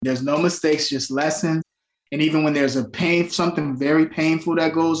There's no mistakes, just lessons. And even when there's something very painful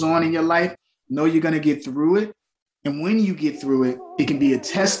that goes on in your life, know you're going to get through it. And when you get through it, it can be a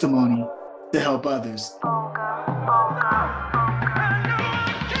testimony to help others.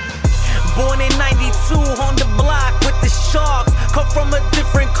 Born in 92 on the block with the Sharks. Come from a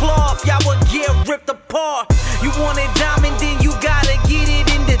different cloth, y'all would get ripped apart. You want it diamond, then you gotta get it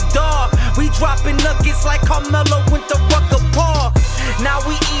in the dark. We dropping nuggets like Carmelo went to Rucker Park. Now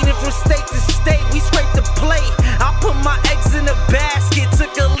we eating from state to state, we scrape the plate. I put my eggs in a basket,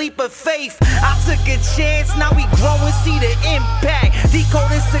 took a leap of faith. I took a chance, now we grow and see the impact.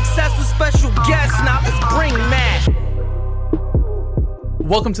 Decoding success with special guests, now let's bring Matt.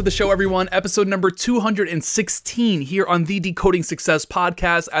 Welcome to the show, everyone. Episode number 216 here on the Decoding Success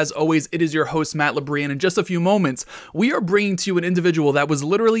podcast. As always, it is your host, Matt Labrie. In just a few moments, we are bringing to you an individual that was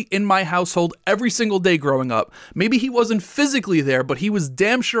literally in my household every single day growing up. Maybe he wasn't physically there, but he was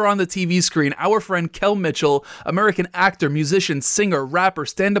damn sure on the TV screen. Our friend Kel Mitchell, American actor, musician, singer, rapper,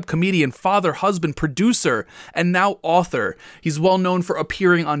 stand-up comedian, father, husband, producer, and now author. He's well known for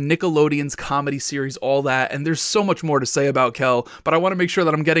appearing on Nickelodeon's comedy series, All That, and there's so much more to say about Kel, but I want to make sure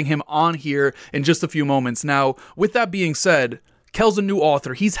that I'm getting him on here in just a few moments. Now, with that being said, Kel's a new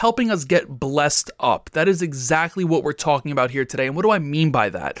author. He's helping us get blessed up. That is exactly what we're talking about here today. And what do I mean by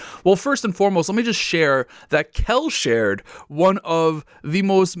that? Well, first and foremost, let me just share that Kel shared one of the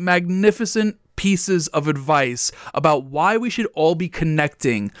most magnificent pieces of advice about why we should all be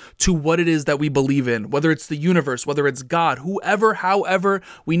connecting to what it is that we believe in, whether it's the universe, whether it's God, whoever, however,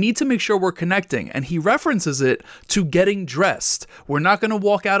 we need to make sure we're connecting. And he references it to getting dressed. We're not going to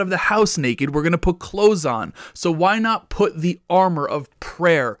walk out of the house naked. We're going to put clothes on. So why not put the armor of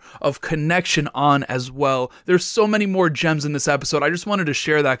prayer, of connection on as well? There's so many more gems in this episode. I just wanted to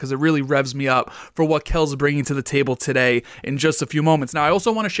share that because it really revs me up for what Kel's bringing to the table today in just a few moments. Now, I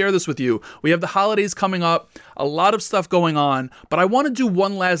also want to share this with you. We have the holidays coming up, a lot of stuff going on, but I want to do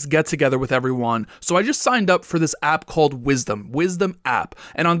one last get together with everyone. So I just signed up for this app called Wisdom app.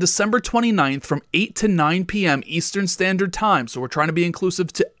 And on December 29th from 8 to 9 p.m. Eastern Standard Time, so we're trying to be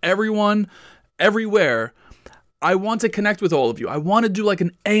inclusive to everyone, everywhere, I want to connect with all of you. I want to do like an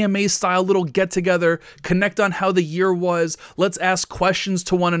AMA style little get together, connect on how the year was. Let's ask questions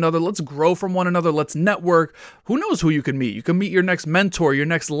to one another. Let's grow from one another. Let's network. Who knows who you can meet? You can meet your next mentor, your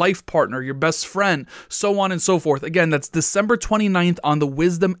next life partner, your best friend, so on and so forth. Again, that's December 29th on the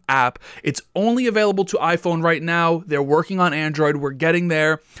Wisdom app. It's only available to iPhone right now. They're working on Android. We're getting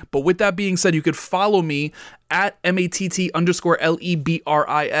there. But with that being said, you could follow me at MATT_LEBRIS.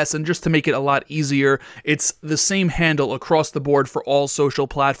 And just to make it a lot easier, it's the same handle across the board for all social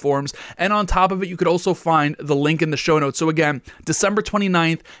platforms. And on top of it, you could also find the link in the show notes. So again, December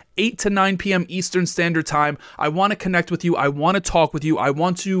 29th, 8 to 9 p.m. Eastern Standard Time. I want to connect with you. I want to talk with you. I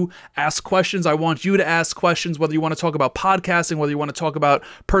want to ask questions. I want you to ask questions, whether you want to talk about podcasting, whether you want to talk about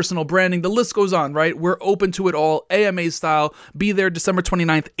personal branding. The list goes on, right? We're open to it all, AMA style. Be there December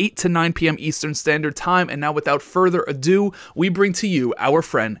 29th, 8 to 9 p.m. Eastern Standard Time. And now, without further ado, we bring to you our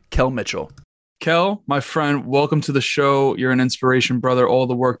friend, Kel Mitchell. Kel, my friend, welcome to the show. You're an inspiration, brother. All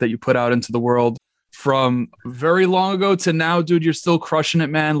the work that you put out into the world from very long ago to now, dude, you're still crushing it,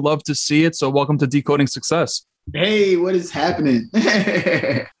 man. Love to see it. So welcome to Decoding Success. Hey, what is happening?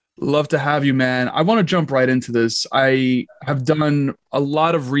 Love to have you, man. I want to jump right into this. I have done a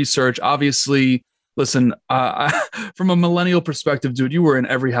lot of research. Obviously, listen, from a millennial perspective, dude, you were in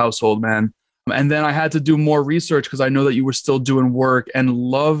every household, man. And then I had to do more research because I know that you were still doing work and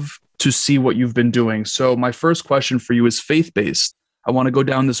love to see what you've been doing. So my first question for you is faith-based. I want to go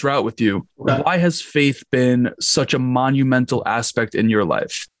down this route with you. Why has faith been such a monumental aspect in your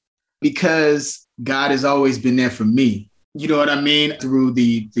life? Because God has always been there for me. You know what I mean? Through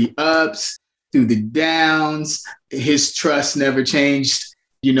the ups, through the downs, his trust never changed.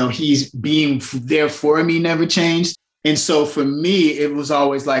 You know, he's being there for me never changed. And so for me, it was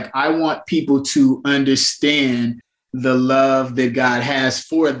always like, I want people to understand the love that God has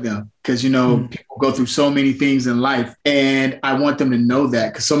for them. Because, you know, people go through so many things in life, and I want them to know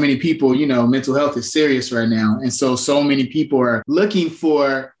that, because so many people, you know, mental health is serious right now. And so many people are looking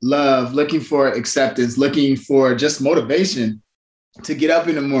for love, looking for acceptance, looking for just motivation to get up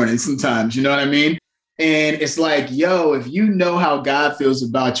in the morning sometimes, you know what I mean? And it's like, yo, if you know how God feels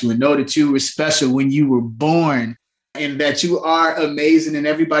about you and know that you were special when you were born, and that you are amazing and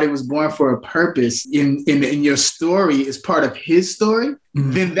everybody was born for a purpose in your story is part of his story,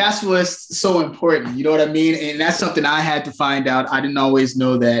 then that's what's so important. You know what I mean? And that's something I had to find out. I didn't always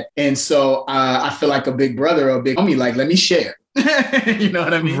know that. And so I feel like a big brother or a big homie, like, let me share. You know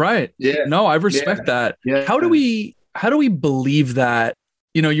what I mean? Right. Yeah. No, I respect that. Yeah. How do we believe that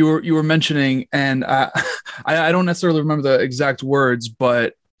you were mentioning, and I don't necessarily remember the exact words,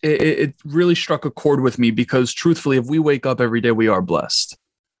 but it really struck a chord with me, because truthfully, if we wake up every day, we are blessed,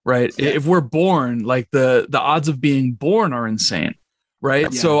 right? Yeah. If we're born, like the odds of being born are insane,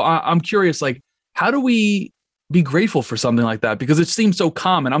 right? Yeah. So I'm curious, like, how do we be grateful for something like that? Because it seems so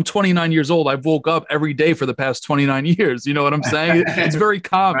common. I'm 29 years old. I've woke up every day for the past 29 years. You know what I'm saying? It's very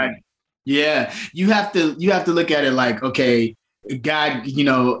common. Right. Yeah. You have to look at it like, okay, God,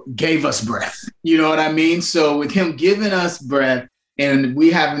 gave us breath. You know what I mean? So with him giving us breath, and we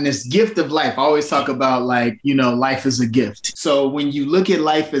having this gift of life, I always talk about, like, life is a gift. So when you look at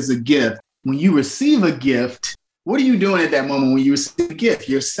life as a gift, when you receive a gift, what are you doing at that moment when you receive a gift?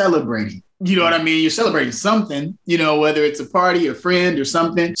 You're celebrating. You know what I mean? You're celebrating something, whether it's a party, a friend, or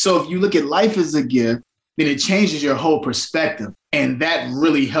something. So if you look at life as a gift, then it changes your whole perspective. And that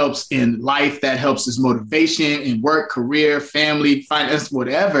really helps in life. That helps as motivation in work, career, family, finance,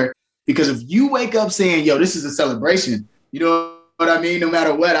 whatever. Because if you wake up saying, yo, this is a celebration, you know what I mean? No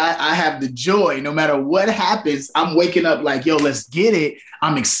matter what, I have the joy. No matter what happens, I'm waking up like, yo, let's get it.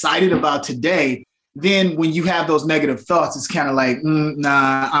 I'm excited about today. Then when you have those negative thoughts, it's kind of like,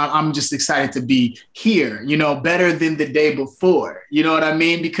 nah, I'm just excited to be here, better than the day before. You know what I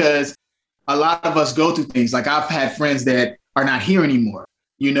mean? Because a lot of us go through things. Like, I've had friends that are not here anymore.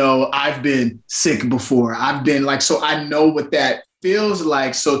 I've been sick before. I've been like, so I know what that feels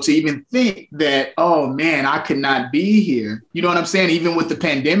like. So to even think that, oh man, I could not be here. You know what I'm saying? Even with the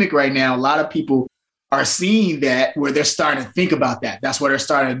pandemic right now, a lot of people are seeing that, where they're starting to think about that. That's where they're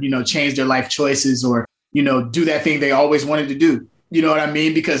starting to, change their life choices, or, do that thing they always wanted to do. You know what I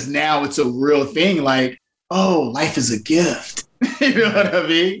mean? Because now it's a real thing. Like, oh, life is a gift. You know what I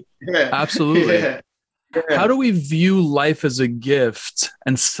mean? Yeah. Absolutely. Yeah. Yeah. How do we view life as a gift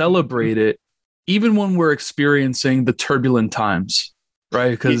and celebrate it, even when we're experiencing the turbulent times,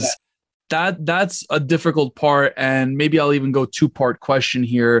 right? Because that's a difficult part. And maybe I'll even go 2-part question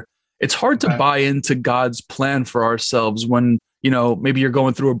here. It's hard to buy into God's plan for ourselves when, maybe you're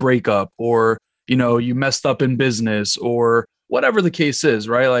going through a breakup, or, you messed up in business, or whatever the case is,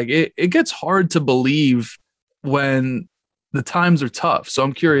 right? Like it gets hard to believe when the times are tough. So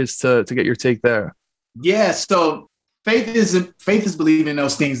I'm curious to get your take there. Yeah. So faith is believing in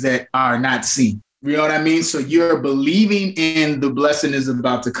those things that are not seen. You know what I mean? So you're believing in the blessing is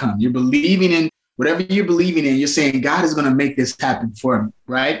about to come. You're believing in whatever you're believing in. You're saying, God is going to make this happen for me.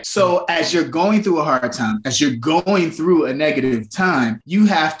 Right. So as you're going through a hard time, as you're going through a negative time, you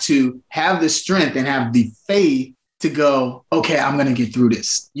have to have the strength and have the faith to go, okay, I'm going to get through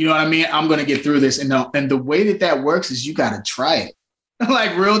this. You know what I mean? I'm going to get through this. And the way that works is you got to try it.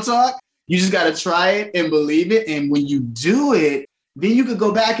 Like, real talk. You just got to try it and believe it. And when you do it, then you could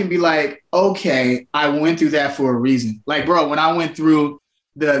go back and be like, okay, I went through that for a reason. Like, bro, when I went through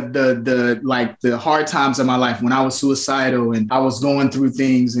the hard times of my life, when I was suicidal and I was going through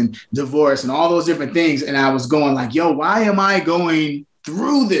things and divorce and all those different things, and I was going like, yo, why am I going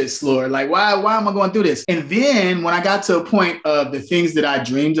through this, Lord? Like, why am I going through this? And then when I got to a point of the things that I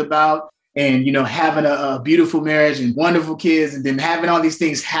dreamed about, and, having a beautiful marriage and wonderful kids, and then having all these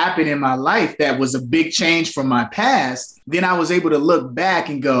things happen in my life that was a big change from my past, then I was able to look back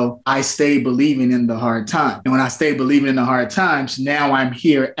and go, I stayed believing in the hard time. And when I stayed believing in the hard times, now I'm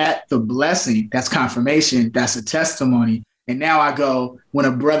here at the blessing. That's confirmation. That's a testimony. And now I go, when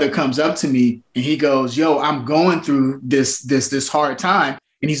a brother comes up to me and he goes, yo, I'm going through this hard time.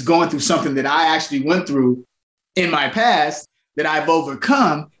 And he's going through something that I actually went through in my past that I've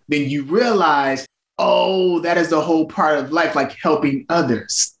overcome. Then you realize, oh, that is the whole part of life, like helping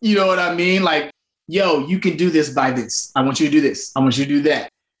others. You know what I mean? Like, yo, you can do this by this. I want you to do this. I want you to do that.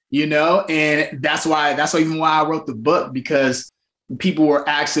 And that's even why I wrote the book, because people were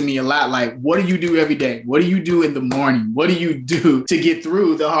asking me a lot, like, what do you do every day? What do you do in the morning? What do you do to get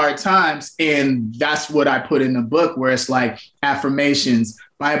through the hard times? And that's what I put in the book, where it's like affirmations,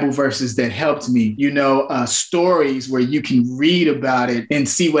 Bible verses that helped me, stories where you can read about it and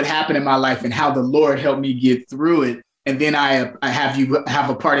see what happened in my life and how the Lord helped me get through it. And then I have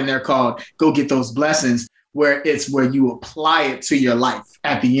a part in there called Go Get Those Blessings, where you apply it to your life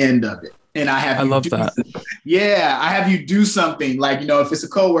at the end of it. And I love that. Yeah. I have you do something like, if it's a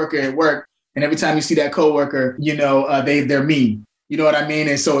coworker at work, and every time you see that coworker, they're mean. You know what I mean?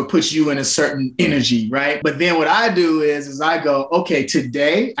 And so it puts you in a certain energy, right? But then what I do is I go, okay,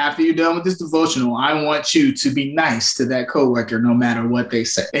 today, after you're done with this devotional, I want you to be nice to that coworker, no matter what they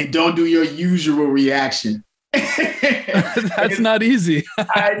say. And don't do your usual reaction. That's not easy.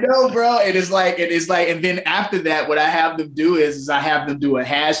 I know, bro. And then after that, what I have them do is I have them do a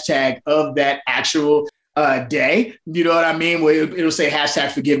hashtag of that actual day. You know what I mean? Where it'll say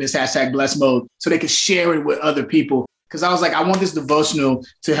hashtag forgiveness, hashtag blessed mode, so they can share it with other people. Because I was like, I want this devotional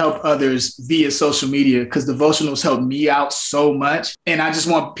to help others via social media, because devotionals help me out so much. And I just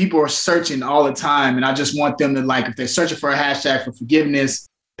want people who are searching all the time. And I just want them to, like, if they're searching for a hashtag for forgiveness,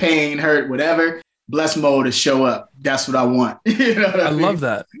 pain, hurt, whatever, blessed mode to show up. That's what I want. You know what I mean? Love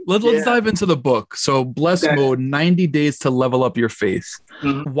that. Let's dive into the book. So blessed mode, 90 days to level up your faith.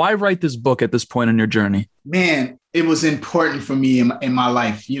 Mm-hmm. Why write this book at this point in your journey? Man, it was important for me in my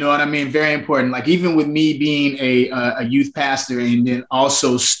life. You know what I mean? Very important. Like, even with me being a youth pastor and then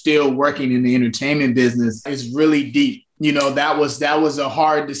also still working in the entertainment business, it's really deep. You know, that was a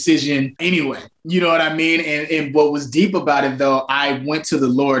hard decision anyway. You know what I mean? And what was deep about it, though, I went to the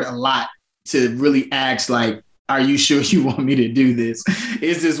Lord a lot to really ask, like, are you sure you want me to do this?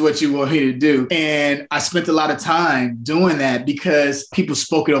 Is this what you want me to do? And I spent a lot of time doing that because people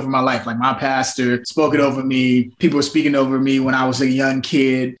spoke it over my life. Like, my pastor spoke it over me. People were speaking over me when I was a young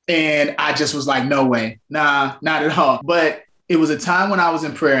kid. And I just was like, no way. Nah, not at all. But it was a time when I was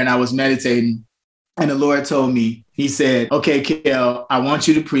in prayer and I was meditating. And the Lord told me, he said, okay, Kel, I want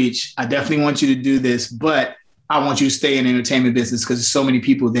you to preach. I definitely want you to do this, but I want you to stay in the entertainment business because there's so many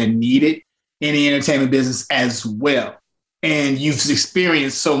people that need it in the entertainment business as well. And you've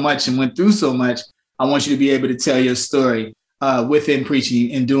experienced so much and went through so much. I want you to be able to tell your story within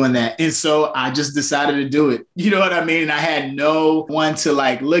preaching and doing that. And so I just decided to do it. You know what I mean? And I had no one to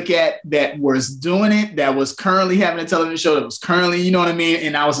like look at that was doing it, that was currently having a television show, that was currently, you know what I mean?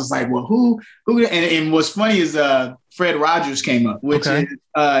 And I was just like, well, who? And what's funny is Fred Rogers came up, which is,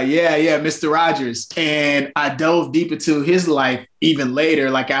 Mr. Rogers. And I dove deep into his life even later,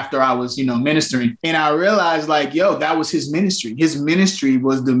 like after I was, ministering. And I realized like, that was his ministry. His ministry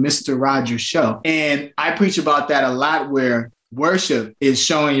was the Mr. Rogers Show. And I preach about that a lot, where worship is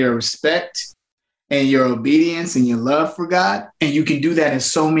showing your respect and your obedience and your love for God. And you can do that in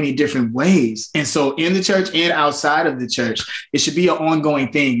so many different ways. And so in the church and outside of the church, it should be an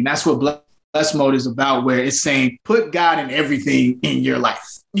ongoing thing. And that's what Blessed Mode is about, where it's saying, put God in everything in your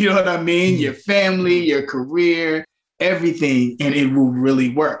life. You know what I mean? Your family, your career, everything, and it will really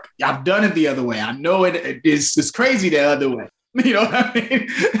work. I've done it the other way. I know it's crazy the other way. You know what I mean?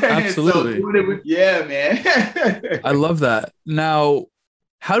 Absolutely. Man. I love that. Now,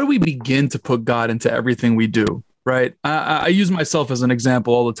 how do we begin to put God into everything we do? Right? I use myself as an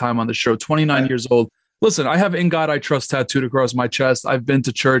example all the time on the show. 29 years old. Listen, I have "In God I Trust" tattooed across my chest. I've been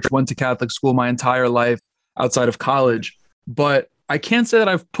to church, went to Catholic school my entire life outside of college, but I can't say that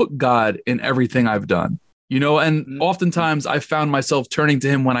I've put God in everything I've done, and oftentimes I found myself turning to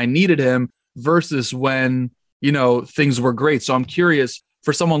him when I needed him versus when, things were great. So I'm curious,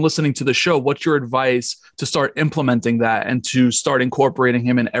 for someone listening to the show, what's your advice to start implementing that and to start incorporating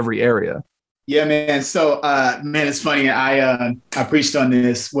him in every area? Yeah, man. So, it's funny. I preached on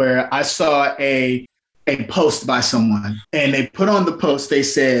this where I saw a post by someone, and they put on the post, they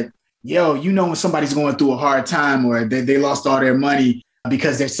said, when somebody's going through a hard time, or they lost all their money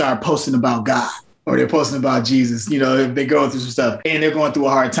because they started posting about God, or they're posting about Jesus, they're going through some stuff and they're going through a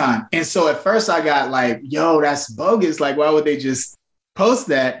hard time. And so at first I got like, that's bogus. Like, why would they just post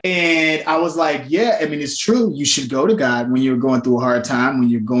that? And I was like, it's true. You should go to God when you're going through a hard time, when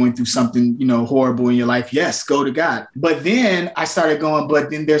you're going through something, horrible in your life. Yes, go to God. But then I started going,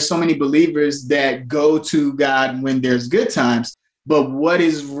 but then there's so many believers that go to God when there's good times. But what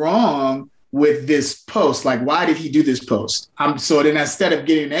is wrong with this post? Like, why did he do this post? So then instead of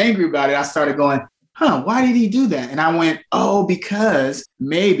getting angry about it, I started going, why did he do that? And I went, because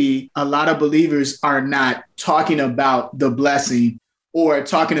maybe a lot of believers are not talking about the blessing or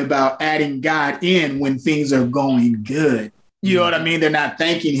talking about adding God in when things are going good. You know what I mean? They're not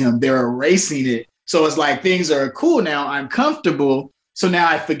thanking him. They're erasing it. So it's like, things are cool now. I'm comfortable. So now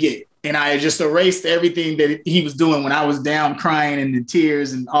I forget. And I just erased everything that he was doing when I was down crying and in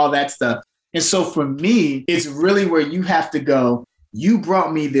tears and all that stuff. And so for me, it's really where you have to go, you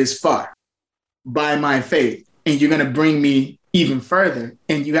brought me this far by my faith, and you're going to bring me even further.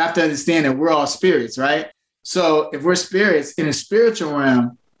 And you have to understand that we're all spirits, right? So if we're spirits in a spiritual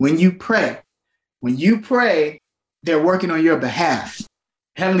realm, when you pray, they're working on your behalf.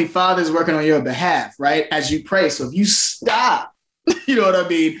 Heavenly Father is working on your behalf, right? As you pray. So if you stop,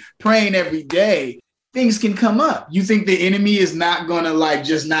 praying every day, things can come up. You think the enemy is not going to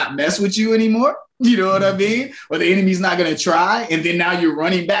just not mess with you anymore? You know what I mean? Or the enemy's not going to try. And then now you're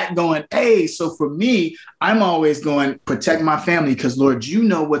running back going, hey, so for me, I'm always going, protect my family because, Lord, you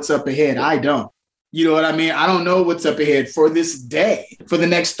know what's up ahead. I don't. You know what I mean? I don't know what's up ahead for this day, for the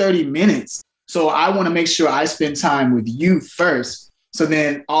next 30 minutes. So I want to make sure I spend time with you first. So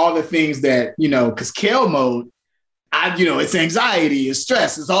then all the things that, because kill mode, it's anxiety, it's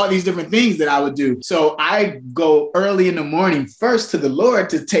stress, it's all these different things that I would do. So I go early in the morning first to the Lord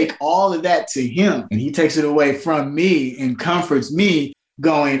to take all of that to him. And he takes it away from me and comforts me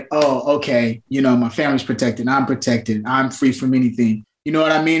going, oh, okay, my family's protected. I'm protected. I'm free from anything. You know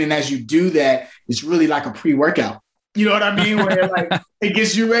what I mean? And as you do that, it's really like a pre-workout. You know what I mean? Where like it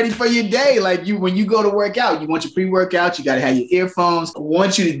gets you ready for your day. Like when you go to work out, you want your pre-workout, you got to have your earphones. I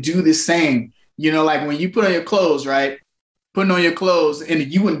want you to do the same. Like when you put on your clothes, right? Putting on your clothes and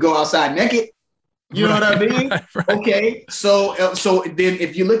you wouldn't go outside naked. You know what I mean? Right. Okay. So then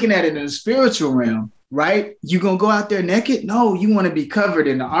if you're looking at it in the spiritual realm, right? You going to go out there naked? No, you want to be covered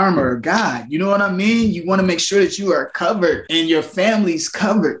in the armor of God. You know what I mean? You want to make sure that you are covered and your family's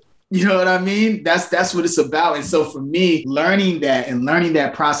covered. You know what I mean? That's what it's about. And so for me, learning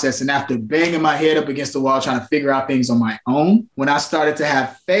that process, and after banging my head up against the wall, trying to figure out things on my own, when I started to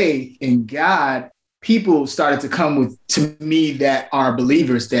have faith in God, people started to come to me that are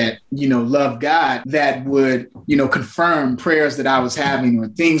believers that, love God, that would, confirm prayers that I was having, or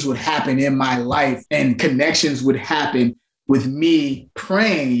things would happen in my life and connections would happen with me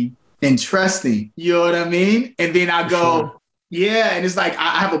praying and trusting. You know what I mean? And then I go, sure. Yeah. And it's like,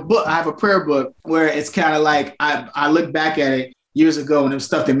 I have a prayer book where it's kind of like, I look back at it years ago and it was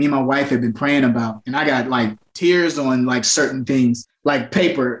stuff that me and my wife had been praying about. And I got like tears on like certain things, like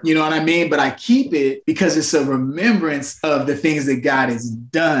paper, you know what I mean? But I keep it because it's a remembrance of the things that God has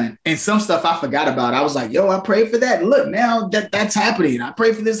done. And some stuff I forgot about. I was like, yo, I prayed for that. Look, now that's happening. I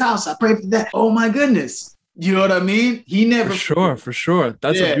prayed for this house. I prayed for that. Oh my goodness. You know what I mean? He never. For sure.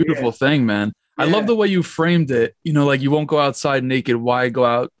 That's a beautiful thing, man. I love the way you framed it. Like you won't go outside naked. Why go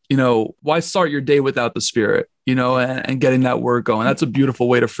out? Why start your day without the Spirit, and getting that word going? That's a beautiful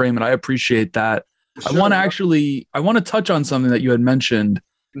way to frame it. I appreciate that. Sure. I want to touch on something that you had mentioned.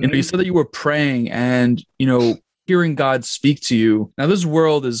 Mm-hmm. You said that you were praying and, hearing God speak to you. Now, this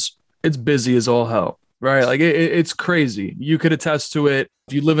world it's busy as all hell, right? Like it's crazy. You could attest to it.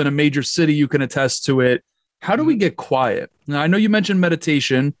 If you live in a major city, you can attest to it. How do we get quiet? Now, I know you mentioned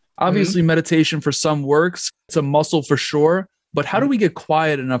meditation. Obviously, meditation for some works. It's a muscle for sure. But how do we get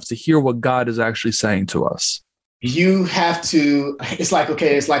quiet enough to hear what God is actually saying to us? You have to, it's like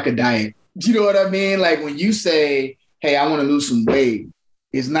a diet. You know what I mean? Like when you say, hey, I want to lose some weight,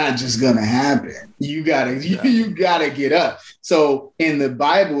 it's not just going to happen. You gotta get up. So in the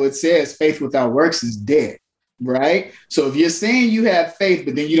Bible, it says faith without works is dead, right? So if you're saying you have faith,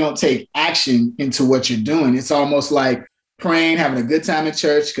 but then you don't take action into what you're doing, it's almost like praying, having a good time at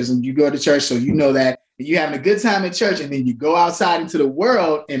church, because you go to church, so you know that you're having a good time at church, and then you go outside into the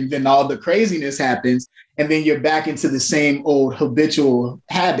world, and then all the craziness happens, and then you're back into the same old habitual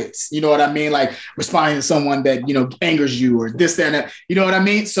habits. You know what I mean? Like responding to someone that, angers you or this, that, and that. You know what I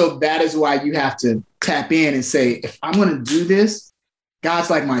mean? So that is why you have to tap in and say, if I'm going to do this, God's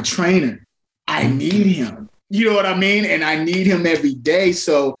like my trainer. I need him. You know what I mean? And I need him every day.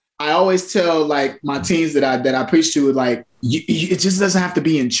 So I always tell like my teens that I preach to, like, it just doesn't have to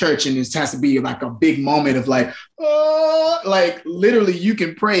be in church, and it has to be like a big moment of like, oh, like literally you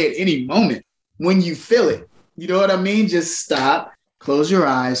can pray at any moment when you feel it. You know what I mean? Just stop, close your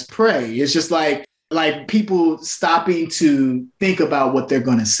eyes, pray. It's just like people stopping to think about what they're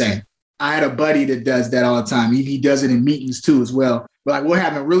going to say. I had a buddy that does that all the time. He does it in meetings too as well. But like we're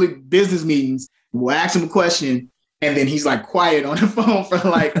having really business meetings. We'll ask him a question, and then he's like quiet on the phone for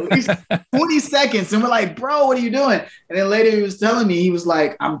like at least 20 seconds. And we're like, bro, what are you doing? And then later he was telling me, he was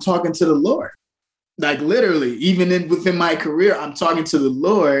like, I'm talking to the Lord. Like literally, even within my career, I'm talking to the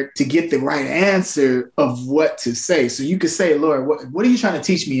Lord to get the right answer of what to say. So you could say, Lord, what are you trying to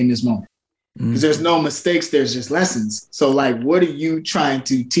teach me in this moment? Because there's no mistakes, there's just lessons. So like, what are you trying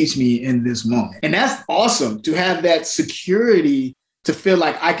to teach me in this moment? And that's awesome to have that security to feel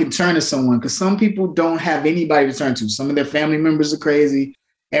like I can turn to someone, because some people don't have anybody to turn to. Some of their family members are crazy.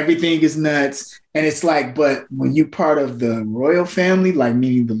 Everything is nuts. And it's like, but when you're part of the royal family, like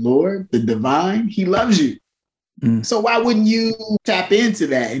meaning the Lord, the divine, he loves you. So why wouldn't you tap into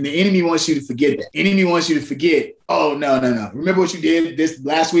that? And the enemy wants you to forget that. The enemy wants you to forget, oh, no. Remember what you did this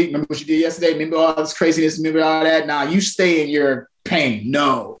last week? Remember what you did yesterday? Remember all this craziness? Remember all that? Nah, you stay in your pain.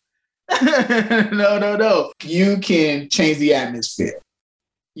 No. No. You can change the atmosphere.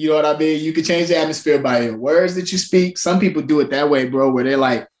 You know what I mean? You can change the atmosphere by your words that you speak. Some people do it that way, bro, where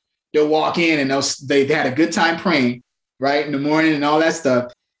they'll walk in and they had a good time praying, right, in the morning and all that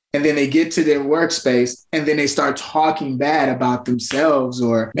stuff. And then they get to their workspace and then they start talking bad about themselves,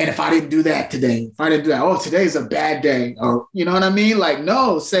 or, man, if I didn't do that today, oh, today's a bad day. Or, you know what I mean? Like,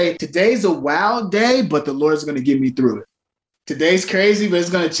 no, say today's a wild day, but the Lord's going to get me through it. Today's crazy, but it's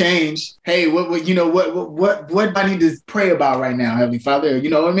going to change. Hey, what I need to pray about right now, Heavenly Father? You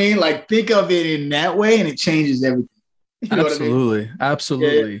know what I mean? Like, think of it in that way, and it changes everything. You know Absolutely. what I mean?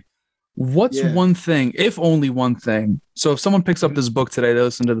 Absolutely. Yeah. What's one thing, if only one thing? So if someone picks up this book today, they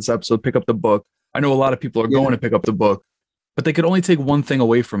listen to this episode, pick up the book. I know a lot of people are going to pick up the book, but they could only take one thing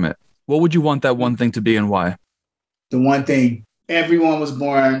away from it. What would you want that one thing to be and why? The one thing, everyone was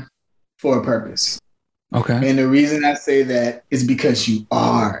born for a purpose. Okay. And the reason I say that is because you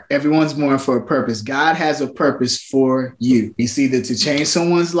are. Everyone's born for a purpose. God has a purpose for you. It's either to change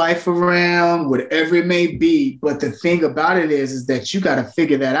someone's life around, whatever it may be. But the thing about it is that you got to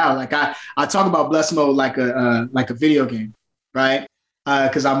figure that out. Like I talk about Blessed Mode like a video game, right?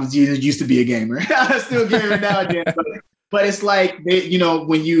 Because I used to be a gamer. I'm still a gamer nowadays. But it's like,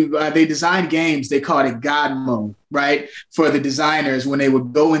 when they design games, they call it God mode, right? For the designers, when they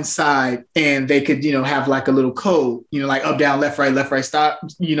would go inside and they could, have like a little code, like up, down, left, right, stop,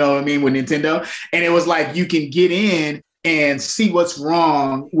 you know what I mean, with Nintendo. And it was like, you can get in and see what's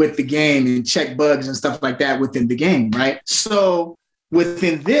wrong with the game and check bugs and stuff like that within the game, right? So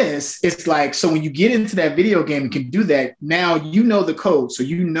within this, it's like, so when you get into that video game and can do that, now you know the code. So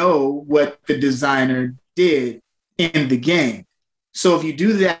you know what the designer did in the game. So if you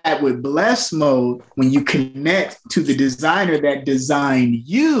do that with Blessed Mode, when you connect to the designer that designed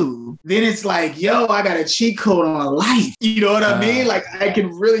you, then it's like, yo, I got a cheat code on life. You know what I mean? Like I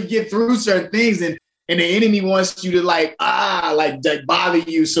can really get through certain things, and the enemy wants you to like bother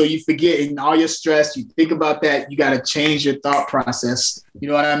you, so you forget, and all your stress, you think about that. You got to change your thought process. You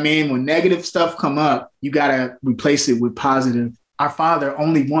know what I mean? When negative stuff come up, you got to replace it with positive. Our Father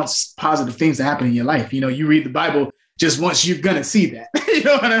only wants positive things to happen in your life. You read the Bible just once, you're going to see that. You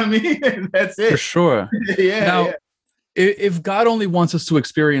know what I mean? That's it. For sure. Now, if God only wants us to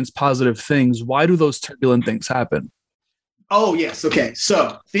experience positive things, why do those turbulent things happen? Oh, yes. Okay.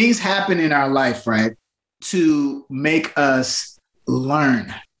 So things happen in our life, right, to make us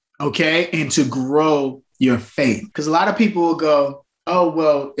learn, okay, and to grow your faith. Because a lot of people will go, oh,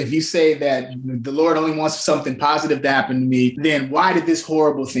 well, if you say that the Lord only wants something positive to happen to me, then why did this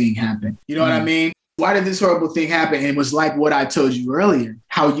horrible thing happen? You know what I mean? Why did this horrible thing happen? And it was like what I told you earlier,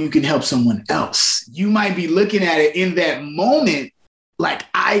 how you can help someone else. You might be looking at it in that moment like,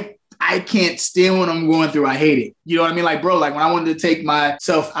 I can't stand what I'm going through. I hate it. You know what I mean? Like, bro, like when I wanted to take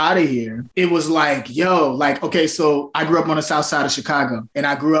myself out of here, it was like, yo, like, okay, so I grew up on the south side of Chicago, and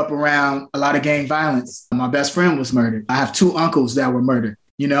I grew up around a lot of gang violence. My best friend was murdered. I have 2 uncles that were murdered,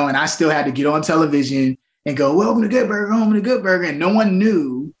 and I still had to get on television and go, welcome to Good Burger, home to Good Burger. And no one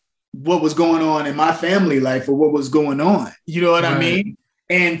knew what was going on in my family life or what was going on. You know what I mean?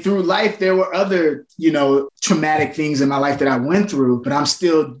 And through life, there were other, traumatic things in my life that I went through, but I'm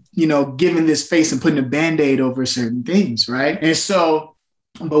still, giving this face and putting a Band-Aid over certain things, right? And so,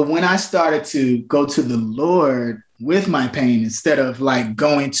 but when I started to go to the Lord with my pain instead of like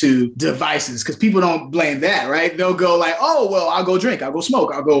going to devices, because people don't blame that, right? They'll go like, oh, well, I'll go drink, I'll go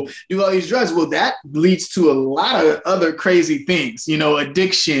smoke, I'll go do all these drugs. Well, that leads to a lot of other crazy things,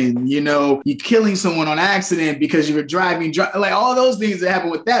 addiction, you're killing someone on accident because you were driving, like all those things that happen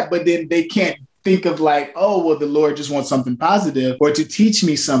with that. But then they can't think of like, oh, well, the Lord just wants something positive or to teach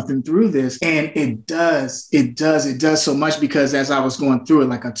me something through this. And it does so much, because as I was going through it,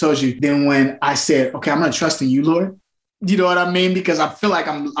 like I told you, then when I said, okay, I'm going to trust in you, Lord, you know what I mean? Because I feel like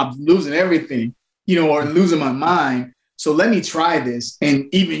I'm losing everything, or losing my mind. So let me try this. And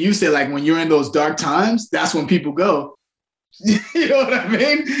even you said, like, when you're in those dark times, that's when people go, you know what I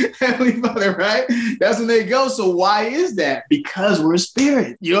mean? Heavenly Father, right? That's when they go. So why is that? Because we're a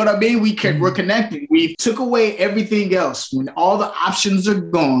spirit. You know what I mean? We're connected. We took away everything else. When all the options are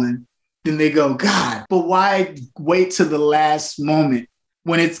gone, then they go, God, but why wait to the last moment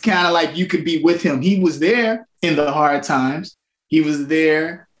when it's kind of like you could be with him? He was there in the hard times. He was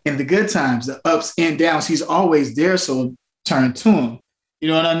there in the good times, the ups and downs. He's always there. So turn to him. You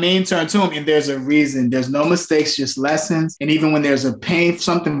know what I mean? Turn to him. And there's a reason. There's no mistakes, just lessons. And even when there's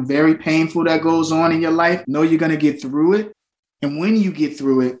something very painful that goes on in your life, know you're going to get through it. And when you get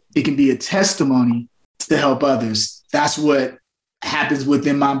through it, it can be a testimony to help others. That's what happens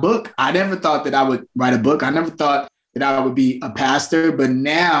within my book. I never thought that I would write a book. I never thought that I would be a pastor. But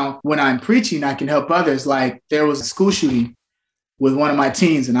now when I'm preaching, I can help others. Like there was a school shooting with one of my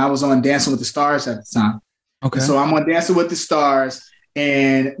teens, and I was on Dancing with the Stars at the time. Okay. And so I'm on Dancing with the Stars,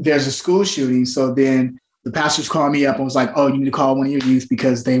 and there's a school shooting. So then the pastors called me up and was like, oh, you need to call one of your youth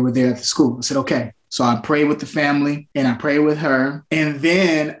because they were there at the school. I said, okay. So I prayed with the family and I prayed with her. And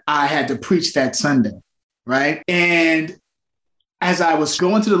then I had to preach that Sunday, right? And as I was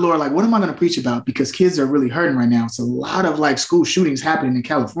going to the Lord, like, what am I going to preach about? Because kids are really hurting right now. It's a lot of like school shootings happening in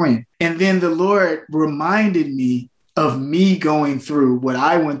California. And then the Lord reminded me of me going through what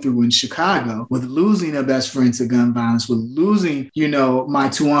I went through in Chicago with losing a best friend to gun violence, with losing, my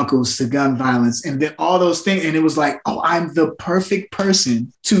two uncles to gun violence, and then all those things. And it was like, oh, I'm the perfect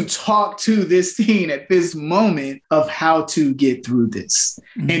person to talk to this teen at this moment of how to get through this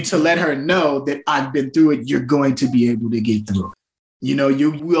and to let her know that I've been through it. You're going to be able to get through it. You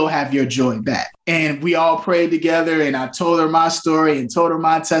will have your joy back. And we all prayed together, and I told her my story and told her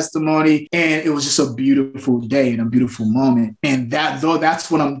my testimony. And it was just a beautiful day and a beautiful moment. And that's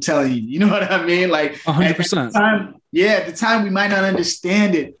what I'm telling you. You know what I mean? Like 100%. At the time we might not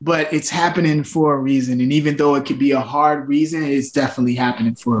understand it, but it's happening for a reason. And even though it could be a hard reason, it's definitely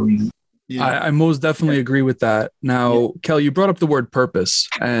happening for a reason. Yeah. I most definitely agree with that. Now, Kel, you brought up the word purpose,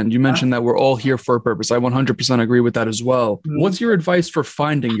 and you mentioned that we're all here for a purpose. I 100% agree with that as well. What's your advice for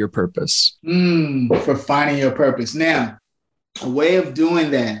finding your purpose? For finding your purpose. Now, a way of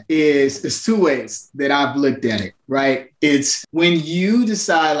doing that is two ways that I've looked at it, right? It's when you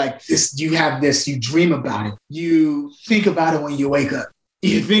decide like this, you have this, you dream about it. You think about it when you wake up.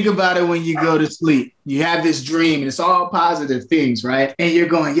 You think about it when you go to sleep. You have this dream, and it's all positive things, right? And you're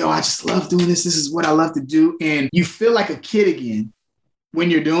going, yo, I just love doing this. This is what I love to do. And you feel like a kid again when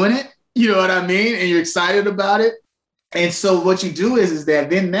you're doing it. You know what I mean? And you're excited about it. And so what you do is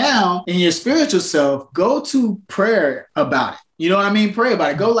that then now in your spiritual self, go to prayer about it. You know what I mean? Pray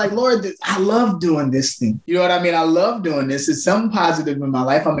about it. Go like, Lord, I love doing this thing. You know what I mean? I love doing this. It's something positive in my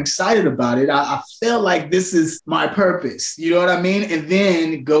life. I'm excited about it. I feel like this is my purpose. You know what I mean? And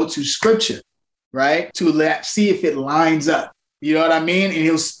then go to scripture, right? To see if it lines up. You know what I mean? And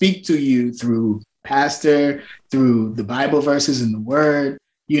he'll speak to you through pastor, through the Bible verses and the word,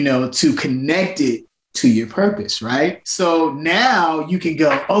 to connect it to your purpose, right? So now you can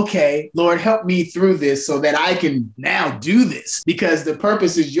go, okay, Lord, help me through this so that I can now do this, because the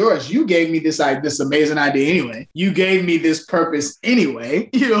purpose is yours. You gave me this amazing idea anyway. You gave me this purpose anyway.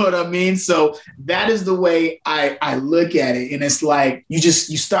 You know what I mean? So that is the way I look at it. And it's like, you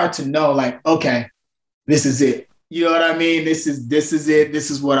start to know like, okay, this is it. You know what I mean? This is it.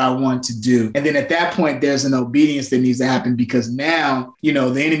 This is what I want to do. And then at that point, there's an obedience that needs to happen, because now, the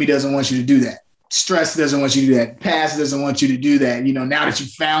enemy doesn't want you to do that. Stress doesn't want you to do that. Past doesn't want you to do that. Now that you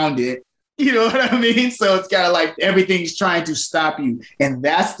found it, you know what I mean? So it's kind of like everything's trying to stop you. And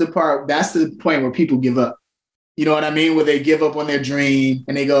that's the point where people give up. You know what I mean? Where they give up on their dream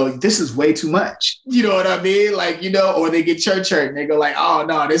and they go, this is way too much. You know what I mean? Like, or they get church hurt and they go like, oh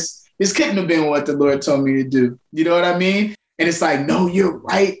no, this couldn't have been what the Lord told me to do. You know what I mean? And it's like, no, you're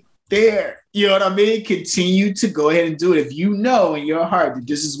right there. You know what I mean? Continue to go ahead and do it. If you know in your heart that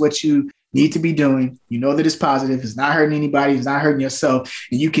this is what you need to be doing, that it's positive, it's not hurting anybody, it's not hurting yourself,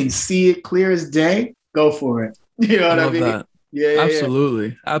 and you can see it clear as day, go for it. You know what I mean? That. Yeah,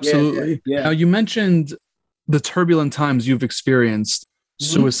 absolutely. Absolutely. Yeah. Now, you mentioned the turbulent times you've experienced,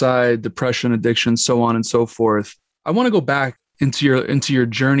 suicide, depression, addiction, so on and so forth. I want to go back into your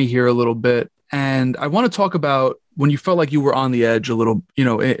journey here a little bit, and I want to talk about when you felt like you were on the edge a little,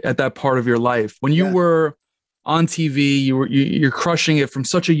 at that part of your life, when you were on TV, you're crushing it from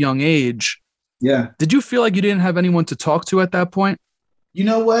such a young age. Yeah. Did you feel like you didn't have anyone to talk to at that point? You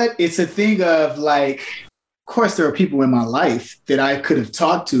know what? It's a thing of like, of course, there are people in my life that I could have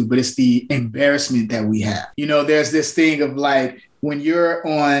talked to, but it's the embarrassment that we have. There's this thing of like, when you're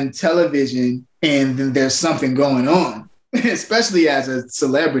on television and then there's something going on, especially as a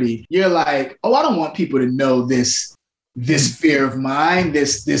celebrity, you're like, oh, I don't want people to know this fear of mine,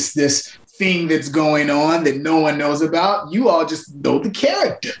 this thing that's going on that no one knows about. You all just know the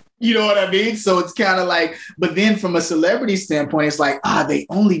character. You know what I mean? So it's kind of like, but then from a celebrity standpoint, it's like, they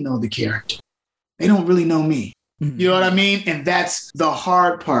only know the character. They don't really know me. You know what I mean? And that's the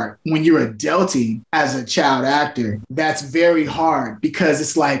hard part. When you're adulting as a child actor, that's very hard, because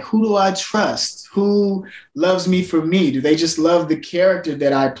it's like, who do I trust? Who loves me for me? Do they just love the character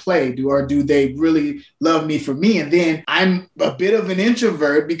that I play? Or do they really love me for me? And then I'm a bit of an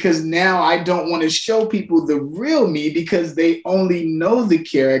introvert, because now I don't want to show people the real me because they only know the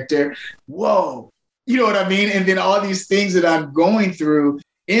character. Whoa. You know what I mean? And then all these things that I'm going through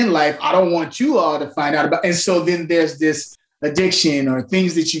in life, I don't want you all to find out about. And so then there's this addiction or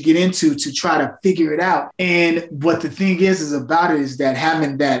things that you get into to try to figure it out. And what the thing is about it is that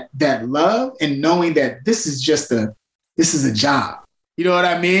having that love and knowing that this is a job. You know what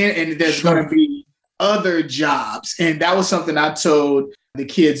I mean? And there's going to be other jobs. And that was something I told the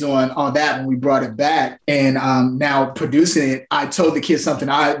kids on that when we brought it back. And now producing it, I told the kids something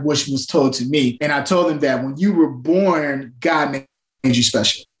I wish was told to me. And I told them that when you were born, God made made you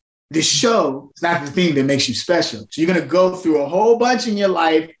special. The show is not the thing that makes you special. So you're going to go through a whole bunch in your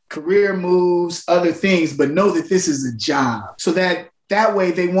life, career moves, other things, but know that this is a job so that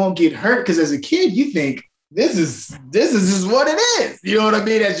way they won't get hurt. Because as a kid, you think this is just what it is. You know what I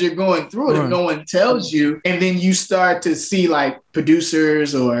mean? As you're going through it, if no one tells you, and then you start to see like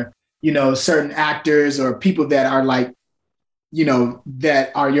producers or, you know, certain actors or people that are like, you know,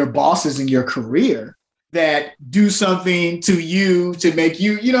 that are your bosses in your career that do something to you to make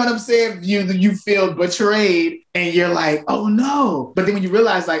you, you know what I'm saying? You feel betrayed and you're like, oh no. But then when you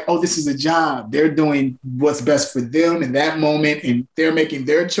realize like, oh, this is a job, they're doing what's best for them in that moment and they're making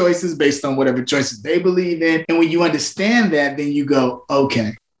their choices based on whatever choices they believe in. And when you understand that, then you go,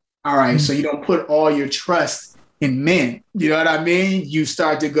 okay, all right. So you don't put all your trust in men. You know what I mean? You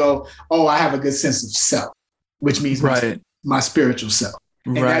start to go, oh, I have a good sense of self, which means my spiritual self.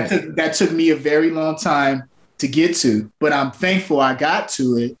 And that took me a very long time to get to, but I'm thankful I got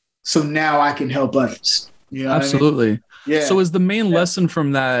to it. So now I can help others. You know Absolutely. What I mean? Yeah. So is the main lesson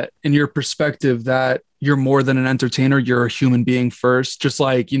from that, in your perspective, that you're more than an entertainer, you're a human being first? Just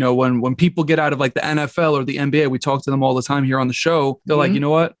like, you know, when people get out of like the NFL or the NBA, we talk to them all the time here on the show. They're like, you know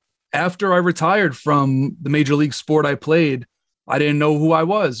what? After I retired from the major league sport I played, I didn't know who I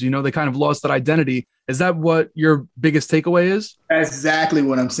was. You know, they kind of lost that identity. Is that what your biggest takeaway is? That's exactly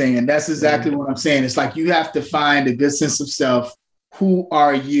what I'm saying. That's exactly what I'm saying. It's like you have to find a good sense of self. Who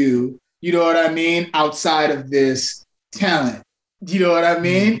are you? You know what I mean? Outside of this talent. You know what I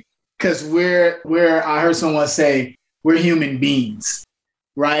mean? Because I heard someone say, we're human beings,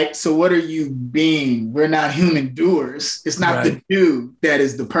 right? So what are you being? We're not human doers. It's not the do that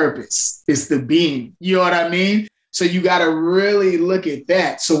is the purpose. It's the being. You know what I mean? So you got to really look at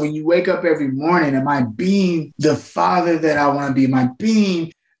that. So when you wake up every morning, am I being the father that I want to be? Am I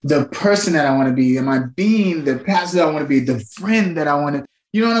being the person that I want to be? Am I being the pastor that I want to be? The friend that I want to,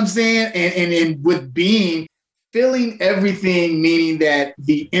 you know what I'm saying? And with being, feeling everything, meaning that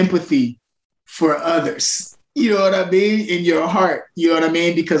the empathy for others, you know what I mean? In your heart, you know what I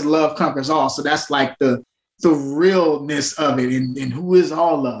mean? Because love conquers all. So that's like the realness of it. And who is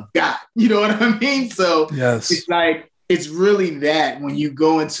all love? God. You know what I mean? So it's like, it's really that when you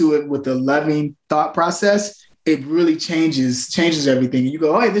go into it with a loving thought process, it really changes everything. And you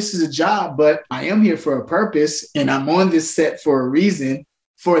go, oh, hey, this is a job, but I am here for a purpose and I'm on this set for a reason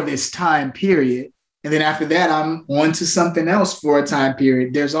for this time period. And then after that, I'm on to something else for a time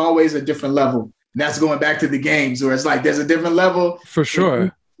period. There's always a different level. And that's going back to the games where it's like, there's a different level. For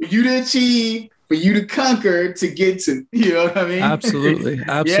sure. For you to achieve, for you to conquer, to get to, you know what I mean? Absolutely.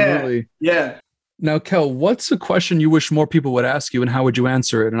 Absolutely. Yeah. Now, Kel, what's a question you wish more people would ask you and how would you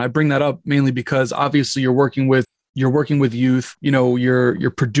answer it? And I bring that up mainly because obviously you're working with youth, you know,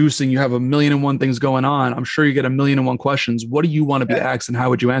 you're producing, you have 1,000,001 things going on. I'm sure you get 1,000,001 questions. What do you want to be asked and how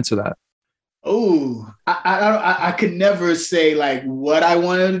would you answer that? Oh, I could never say like what I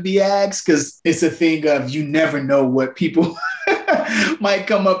wanted to be asked because it's a thing of you never know what people might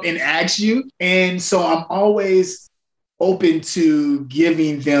come up and ask you. And so I'm always open to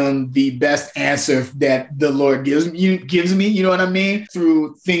giving them the best answer that the Lord gives me, you know what I mean?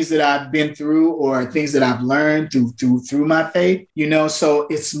 Through things that I've been through or things that I've learned through my faith, you know? So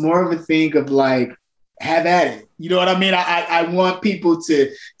it's more of a thing of like, have at it. You know what I mean? I want people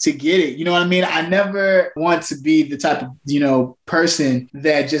to get it. You know what I mean? I never want to be the type of, you know, person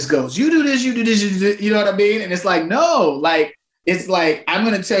that just goes, you do this, you do this, you know what I mean? And it's like, no, like, it's like, I'm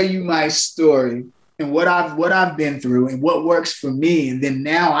going to tell you my story and what I've been through and what works for me. And then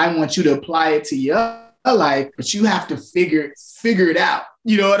now I want you to apply it to your life, but you have to figure it out.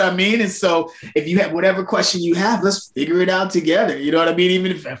 You know what I mean? And so if you have whatever question you have, let's figure it out together. You know what I mean?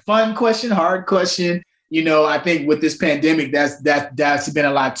 Even if a fun question, hard question, you know, I think with this pandemic, that's been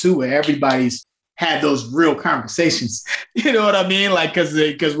a lot too, where everybody's had those real conversations. You know what I mean? Like,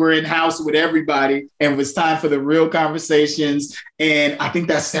 because we're in house with everybody and it's time for the real conversations. And I think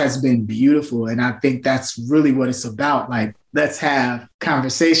that has been beautiful. And I think that's really what it's about. Like, let's have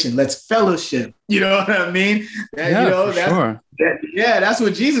conversation. Let's fellowship. You know what I mean? That's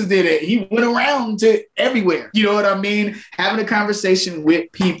what Jesus did. He went around to everywhere. You know what I mean? Having a conversation with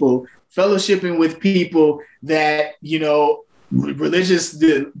people, fellowshipping with people that, you know, religious,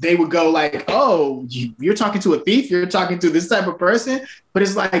 they would go like, oh, you're talking to a thief, you're talking to this type of person. But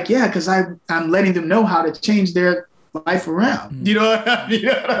it's like, yeah, because I'm letting them know how to change their life around. You know what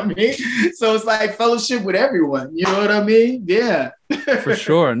I mean? So it's like fellowship with everyone. You know what I mean? Yeah. For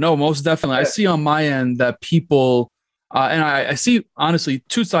sure. No, most definitely. I see on my end that people, and I see, honestly,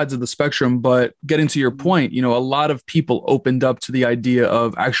 two sides of the spectrum, but getting to your point, you know, a lot of people opened up to the idea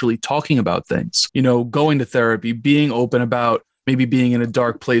of actually talking about things, you know, going to therapy, being open about maybe being in a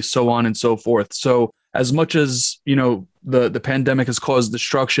dark place, so on and so forth. So as much as, the pandemic has caused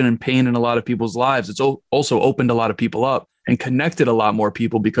destruction and pain in a lot of people's lives, it's also opened a lot of people up and connected a lot more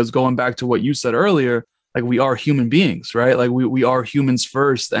people, because going back to what you said earlier, like, we are human beings, right? Like we are humans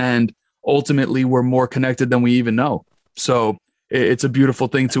first, and ultimately we're more connected than we even know. So it's a beautiful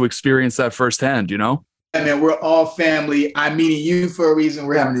thing to experience that firsthand, I mean, we're all family. I'm meeting you for a reason.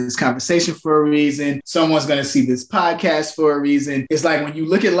 We're having this conversation for a reason. Someone's going to see this podcast for a reason. It's like, when you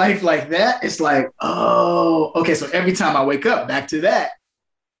look at life like that, it's like, oh, okay. So every time I wake up, back to that,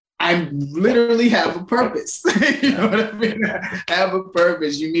 I literally have a purpose. You know what I mean? I have a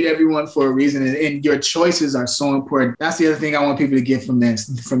purpose. You meet everyone for a reason, and your choices are so important. That's the other thing I want people to get from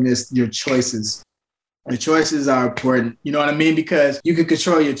this, your choices. The choices are important. You know what I mean? Because you can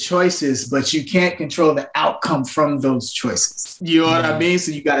control your choices, but you can't control the outcome from those choices. You know what I mean?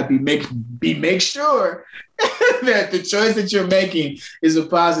 So you got to make sure that the choice that you're making is a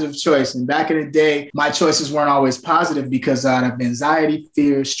positive choice. And back in the day, my choices weren't always positive because out of anxiety,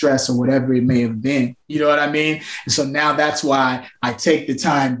 fear, stress, or whatever it may have been. You know what I mean? And so now that's why I take the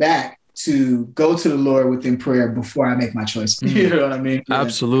time back to go to the Lord within prayer before I make my choice. You know what I mean? Yeah.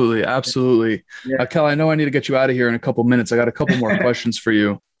 Absolutely. Yeah. Kel, I know I need to get you out of here in a couple minutes. I got a couple more questions for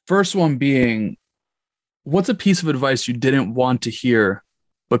you. First one being, what's a piece of advice you didn't want to hear,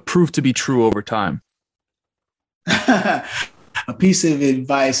 but proved to be true over time? A piece of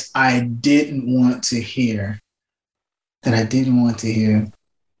advice I didn't want to hear, that I didn't want to hear.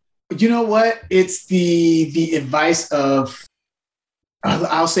 You know what? It's the advice of,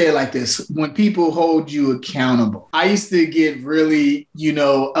 I'll say it like this. When people hold you accountable, I used to get really,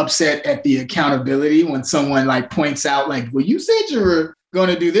 upset at the accountability when someone like points out like, well, you said you were going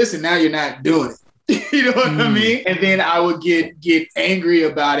to do this and now you're not doing it. You know what I mean? And then I would get angry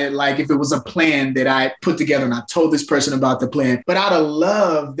about it. Like if it was a plan that I put together and I told this person about the plan, but out of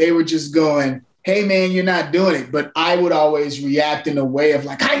love, they were just going, hey man, you're not doing it. But I would always react in a way of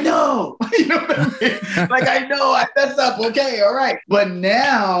like, I know, you know what I mean? Like, I know I messed up. Okay. All right. But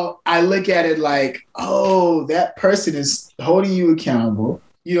now I look at it like, oh, that person is holding you accountable.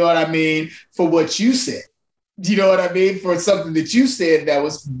 You know what I mean? For what you said. You know what I mean? For something that you said that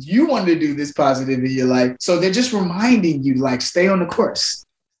was, you wanted to do this positive in your life. So they're just reminding you, like, stay on the course.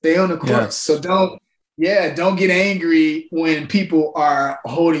 Stay on the course. Yeah. So don't get angry when people are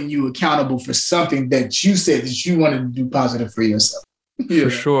holding you accountable for something that you said that you wanted to do positive for yourself. For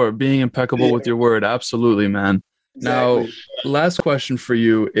sure. Being impeccable with your word. Absolutely, man. Exactly. Now, last question for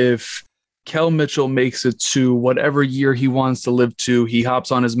you. If Kel Mitchell makes it to whatever year he wants to live to, he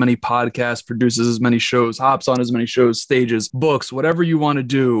hops on as many podcasts, produces as many shows, hops on as many shows, stages, books, whatever you want to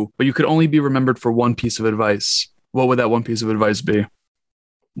do, but you could only be remembered for one piece of advice, what would that one piece of advice be?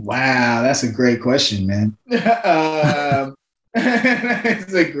 Wow, that's a great question, man.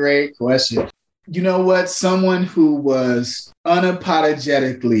 It's a great question. You know what? Someone who was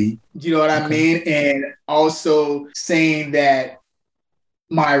unapologetically, you know what I mean? And also saying that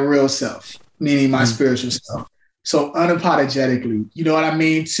my real self, meaning my spiritual self. So unapologetically, you know what I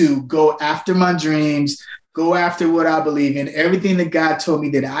mean? To go after my dreams, go after what I believe in, everything that God told me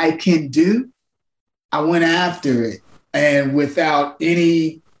that I can do, I went after it. And without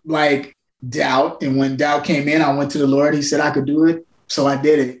any doubt. And when doubt came in, I went to the Lord. He said I could do it. So I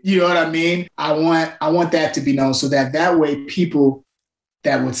did it. You know what I mean? I want that to be known so that way people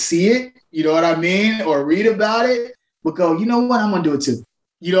that would see it, you know what I mean? Or read about it would go, you know what? I'm going to do it too.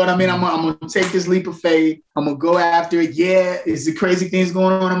 You know what I mean? I'm going to take this leap of faith. I'm going to go after it. Yeah, it's the crazy things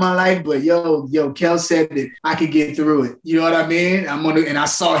going on in my life, but yo, Kel said that I could get through it. You know what I mean? And I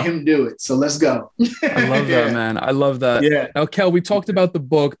saw him do it. So let's go. I love that, man. I love that. Yeah. Now, Kel, we talked about the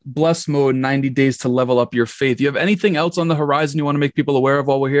book, Blessed Mode, 90 Days to Level Up Your Faith. Do you have anything else on the horizon you want to make people aware of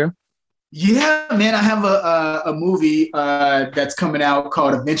while we're here? Yeah, man, I have a movie that's coming out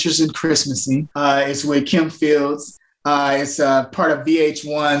called Adventures in Christmasing. It's with Kim Fields. It's part of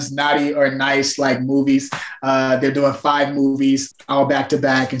VH1's Naughty or Nice movies. They're doing 5 movies all back to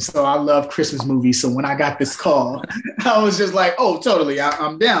back. And so I love Christmas movies. So when I got this call, I was just like, oh, totally.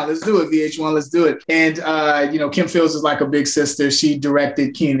 I'm down. Let's do it. VH1, let's do it. And, Kim Fields is like a big sister. She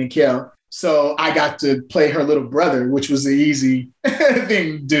directed Kenan and Kel. So I got to play her little brother, which was the easy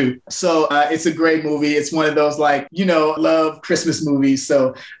thing to do. So it's a great movie. It's one of those love Christmas movies.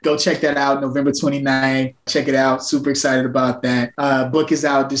 So go check that out, November 29th. Check it out. Super excited about that. Book is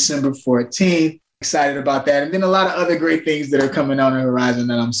out December 14th. Excited about that. And then a lot of other great things that are coming on the horizon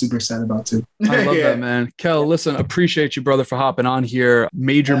that I'm super excited about too. I love that, man. Kel, listen, appreciate you, brother, for hopping on here.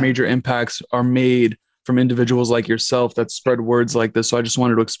 Major impacts are made from individuals like yourself that spread words like this. So I just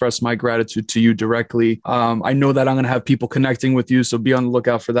wanted to express my gratitude to you directly. I know that I'm going to have people connecting with you, so be on the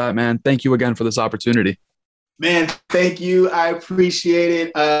lookout for that, man. Thank you again for this opportunity. Man, thank you. I appreciate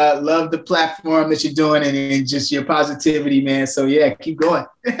it. Love the platform that you're doing and just your positivity, man. So yeah, keep going.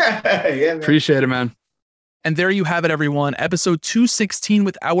 Yeah, man. Appreciate it, man. And there you have it, everyone. Episode 216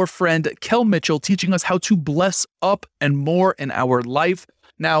 with our friend Kel Mitchell, teaching us how to bless up and more in our life.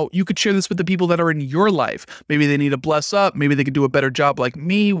 Now, you could share this with the people that are in your life. Maybe they need to bless up. Maybe they could do a better job like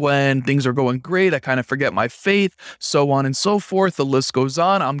me when things are going great. I kind of forget my faith, so on and so forth. The list goes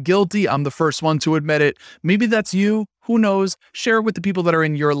on. I'm guilty. I'm the first one to admit it. Maybe that's you. Who knows? Share it with the people that are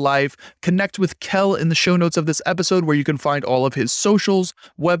in your life. Connect with Kel in the show notes of this episode, where you can find all of his socials,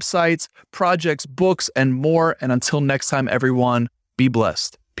 websites, projects, books, and more. And until next time, everyone, be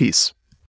blessed. Peace.